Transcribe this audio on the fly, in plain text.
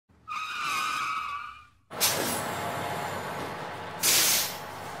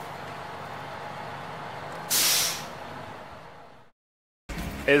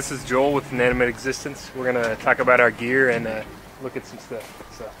Hey, this is Joel with Inanimate Existence. We're going to talk about our gear and look at some stuff.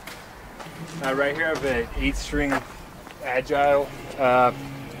 So, right here I have an 8-string Agile.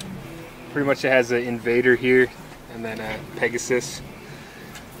 Pretty much it has an Invader here and then a Pegasus.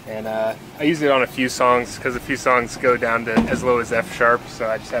 And I use it on a few songs because a few songs go down to as low as F sharp, so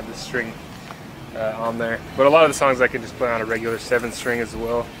I just have this string on there. But a lot of the songs I can just play on a regular 7-string as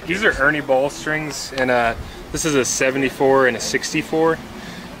well. These are Ernie Ball strings, and this is a 74 and a 64.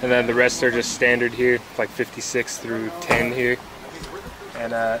 And then the rest are just standard here, like 56 through 10 here.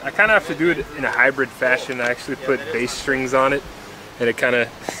 And I kind of have to do it in a hybrid fashion. I actually put bass strings on it, and it kind of,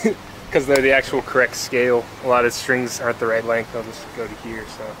 because they're the actual correct scale, a lot of strings aren't the right length. I'll just go to here,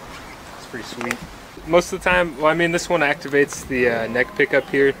 so it's pretty sweet. Most of the time, well, I mean, this one activates the neck pickup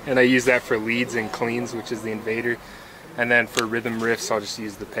here, and I use that for leads and cleans, which is the Invader. And then for rhythm riffs, I'll just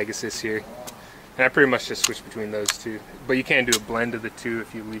use the Pegasus here. And I pretty much just switch between those two. But you can do a blend of the two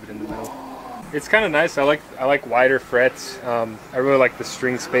if you leave it in the middle. It's kind of nice. I like wider frets. I really like the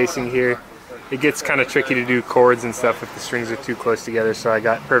string spacing here. It gets kind of tricky to do chords and stuff if the strings are too close together, so I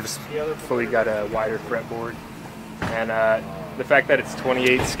purposefully got a wider fretboard. And the fact that it's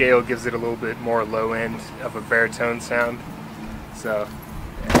 28 scale gives it a little bit more low end of a baritone sound. So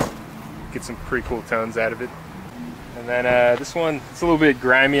yeah, get some pretty cool tones out of it. And then this one, it's a little bit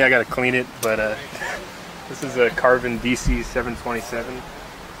grimy. I gotta clean it, but this is a Carvin DC 727.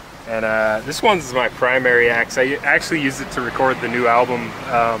 And this one's my primary axe. I actually use it to record the new album.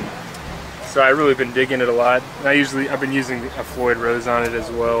 So I've really been digging it a lot. And I've been using a Floyd Rose on it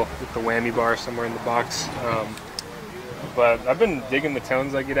as well with the whammy bar somewhere in the box. But I've been digging the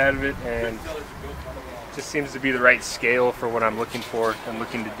tones I get out of it, and it just seems to be the right scale for what I'm looking for and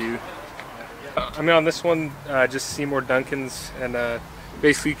looking to do. I mean, on this one, just Seymour Duncan's, and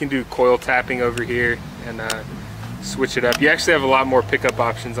basically you can do coil tapping over here and switch it up. You actually have a lot more pickup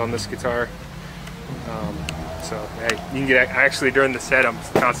options on this guitar. So hey, you can get, actually during the set I'm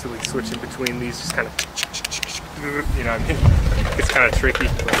constantly switching between these, just kind of, you know what I mean? It's kind of tricky,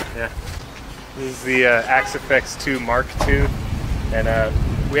 but yeah. This is the Axe Effects 2 Mark II,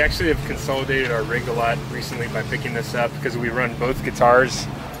 and we actually have consolidated our rig a lot recently by picking this up because we run both guitars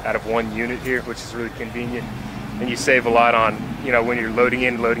out of one unit here, which is really convenient, and you save a lot on, you know, when you're loading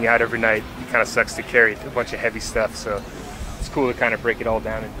in, loading out every night. It kind of sucks to carry a bunch of heavy stuff, so it's cool to kind of break it all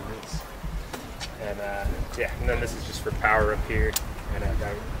down into bits. And yeah, and then this is just for power up here, and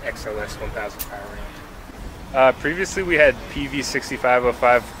that XLS 1000 power amp. Previously we had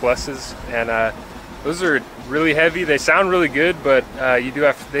PV6505 pluses, and those are really heavy. They sound really good, but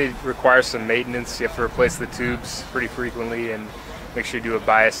they require some maintenance. You have to replace the tubes pretty frequently and make sure you do a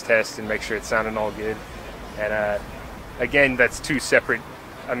bias test and make sure it's sounding all good. And again, that's two separate,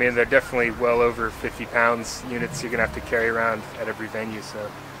 I mean, they're definitely well over 50 pounds units you're gonna have to carry around at every venue, so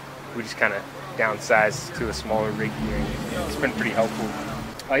we just kind of downsized to a smaller rig here, and it's been pretty helpful.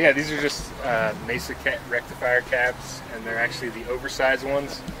 Yeah, these are just Mesa rectifier cabs, and they're actually the oversized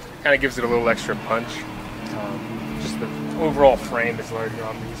ones. Kind of gives it a little extra punch. Just the overall frame is larger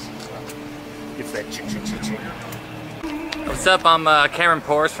on these, so gets that ching-ching-ching-ching. What's up? I'm Cameron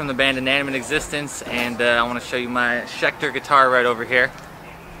Porras from the band Inanimate Existence, and I want to show you my Schecter guitar right over here.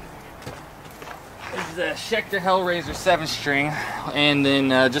 This is a Schecter Hellraiser 7-string, and then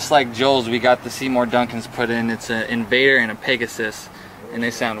just like Joel's, we got the Seymour Duncan's put in. It's an Invader and a Pegasus, and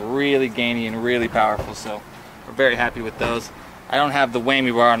they sound really gainy and really powerful, so we're very happy with those. I don't have the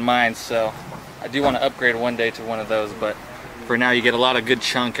whammy bar on mine, so I do want to upgrade one day to one of those, but for now you get a lot of good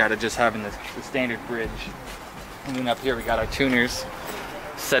chunk out of just having the standard bridge. And then up here we got our tuners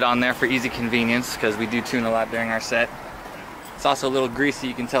set on there for easy convenience, because we do tune a lot during our set. It's also a little greasy.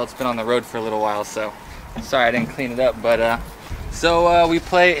 You can tell it's been on the road for a little while, so sorry I didn't clean it up. But so we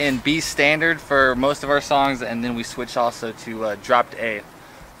play in B standard for most of our songs, and then we switch also to dropped A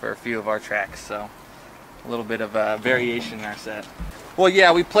for a few of our tracks, so a little bit of variation in our set. Well,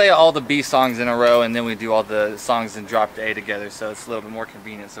 yeah, we play all the B songs in a row, and then we do all the songs in dropped A together, so it's a little bit more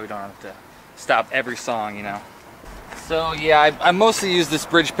convenient, so we don't have to stop every song, you know. So yeah, I mostly use this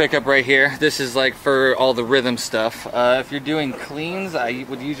bridge pickup right here. This is like for all the rhythm stuff. If you're doing cleans, I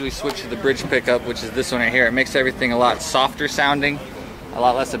would usually switch to the bridge pickup, which is this one right here. It makes everything a lot softer sounding, a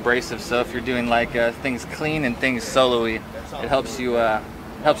lot less abrasive. So if you're doing like things clean and things solo-y, it helps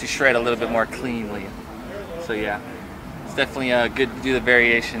you shred a little bit more cleanly. So yeah, it's definitely good to do the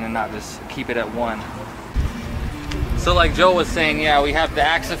variation and not just keep it at one. So like Joel was saying, yeah, we have the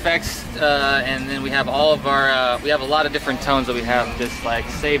Axe Effects, and then we have all of our, we have a lot of different tones that we have just like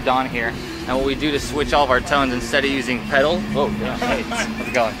saved on here. And what we do to switch all of our tones, instead of using pedal, oh yeah, hey, how's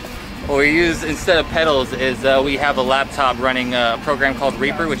it going? What we use instead of pedals is we have a laptop running a program called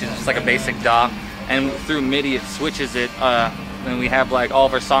Reaper, which is just like a basic DAW, and through MIDI it switches it, and we have like all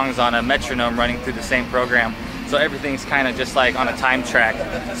of our songs on a metronome running through the same program. So everything's kind of just like on a time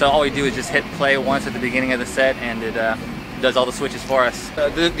track. So all we do is just hit play once at the beginning of the set, and it does all the switches for us.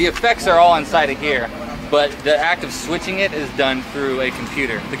 The effects are all inside of here, but the act of switching it is done through a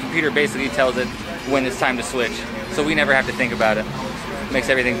computer. The computer basically tells it when it's time to switch, so we never have to think about it. Makes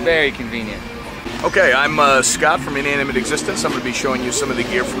everything very convenient. Okay, I'm Scott from Inanimate Existence. I'm going to be showing you some of the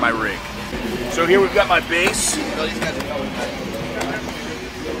gear for my rig. So here we've got my bass.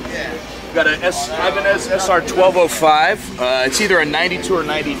 Got an Ibanez SR1205. It's either a 92 or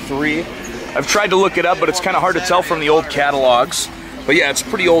 93. I've tried to look it up, but it's kind of hard to tell from the old catalogs. But yeah, it's a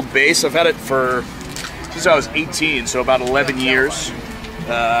pretty old bass. I've had it since I was 18, so about 11 years.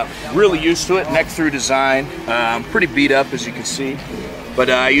 Really used to it, neck through design. Pretty beat up, as you can see. But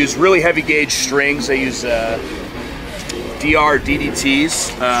I use really heavy gauge strings. I use DR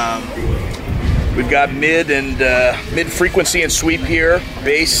DDTs. We've got mid frequency and sweep here,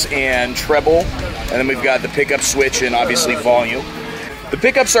 bass and treble, and then we've got the pickup switch and obviously volume. The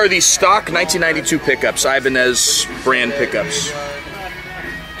pickups are these stock 1992 pickups, Ibanez brand pickups.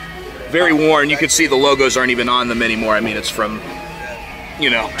 Very worn. You can see the logos aren't even on them anymore. I mean, it's from, you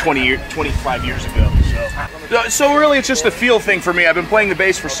know, 25 years ago. So really it's just a feel thing for me. I've been playing the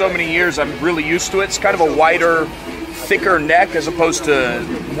bass for so many years, I'm really used to it. It's kind of a wider, thicker neck as opposed to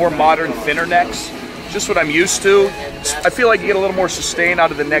more modern, thinner necks. Just what I'm used to. I feel like you get a little more sustain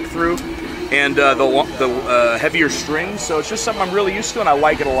out of the neck through and the heavier strings. So it's just something I'm really used to, and I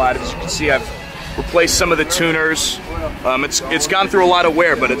like it a lot. As you can see, I've replaced some of the tuners. It's gone through a lot of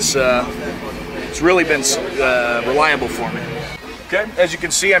wear, but it's really been reliable for me. Okay, as you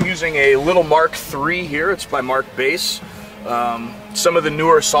can see, I'm using a little Mark III here. It's by Mark Bass. Some of the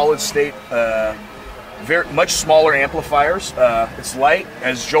newer solid state, much smaller amplifiers. It's light,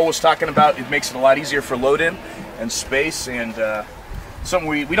 as Joel was talking about. It makes it a lot easier for load-in and space, and something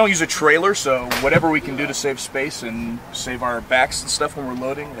we don't use a trailer, so whatever we can do to save space and save our backs and stuff when we're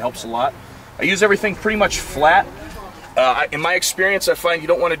loading, it helps a lot. I use everything pretty much flat. In my experience, I find you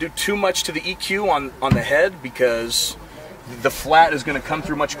don't want to do too much to the EQ on the head, because the flat is going to come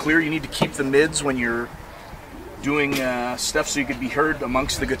through much clearer. You need to keep the mids when you're doing stuff so you could be heard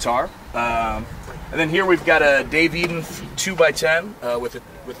amongst the guitar. And then here we've got a Dave Eden 2x10 with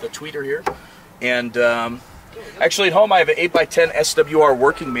a tweeter here. And actually at home I have an 8x10 SWR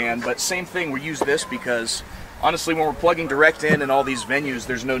Working Man, but same thing, we use this because honestly when we're plugging direct in all these venues,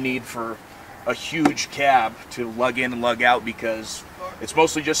 there's no need for a huge cab to lug in and lug out, because it's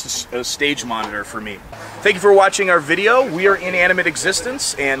mostly just a stage monitor for me. Thank you for watching our video. We are Inanimate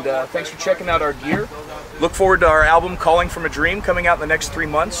Existence, and thanks for checking out our gear. Look forward to our album Calling from a Dream coming out in the next 3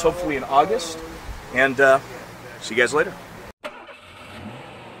 months, hopefully in August. And see you guys later.